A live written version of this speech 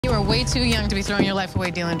way too young to be throwing your life away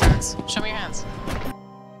dealing drugs. Show me your hands.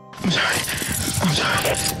 I'm sorry.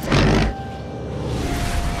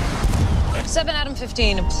 7 Adam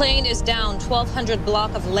 15, a plane is down, 1200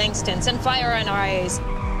 block of Langston. Send fire NRAs.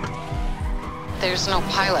 There's no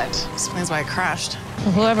pilot. Explains why it crashed.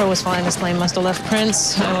 Whoever was flying this plane must have left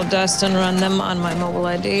prints. I will dust and run them on my mobile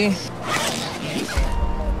ID.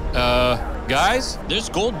 Guys, there's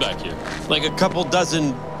gold back here. Like a couple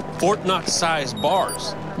dozen Fort Knox-sized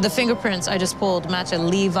bars. The fingerprints I just pulled match a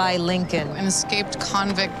Levi Lincoln. An escaped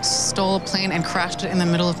convict stole a plane and crashed it in the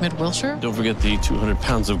middle of mid-Wilshire. Don't forget the 200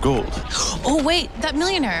 pounds of gold. Oh, wait, that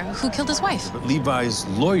millionaire who killed his wife. But Levi's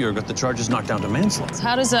lawyer got the charges knocked down to manslaughter.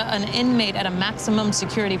 How does an inmate at a maximum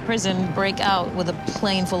security prison break out with a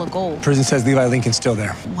plane full of gold? Prison says Levi Lincoln's still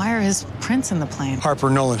there. Why are his prints in the plane? Harper,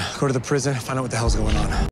 Nolan, go to the prison, find out what the hell's going on.